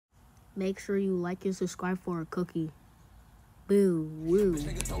Make sure you like and subscribe for a cookie. Boo, woo.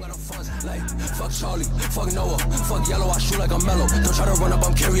 Nigga don't got no funds, like, fuck Charlie, fuck Noah, fuck Yellow, I shoot like I'm mellow. Don't try to run up,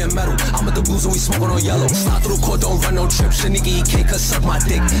 I'm carrying metal. I'm at the booze and we smoking on yellow. Slide through the court, don't run no trips. Shit, nigga, he can't suck my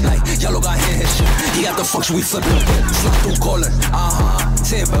dick. Like, Yellow got hand his shit. He got the function, we flipping. Slide through calling,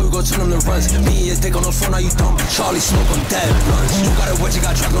 say it, but we gon' turn them to runs. Me and his dick on the phone, now you dumb. Charlie smoke, I'm dead. Runs. You got it wet, you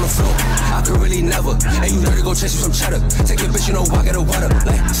got trapped on the floor. I could really never. And you dirty, go chase you some cheddar. Take your bitch, you know I get a wetter.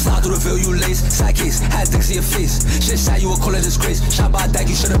 Like, slide through the veil, you lace. Side case, had dicks in your face. Shit, sad, you would call it disgrace. Shot by that,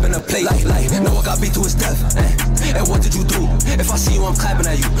 you should've been a play. Like, no, I got beat to his death. And what did you do? If I see you, I'm clapping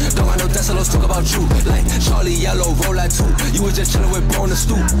at you. Don't got no death, so let's talk about you. Like, Charlie Yellow, roll at 2. You was just chillin' with bro in the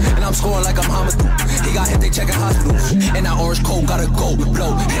stoop. And I'm scoring like I'm Hamadou. He got hit, they checkin' hospitals. And that orange coat gotta go.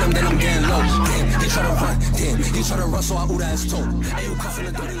 Blow, hit him, then I'm getting low. Damn, he tryna run. Damn, he tryna run, so I ooh that his toe. And you cuffin'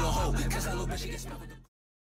 a dirty little hoe.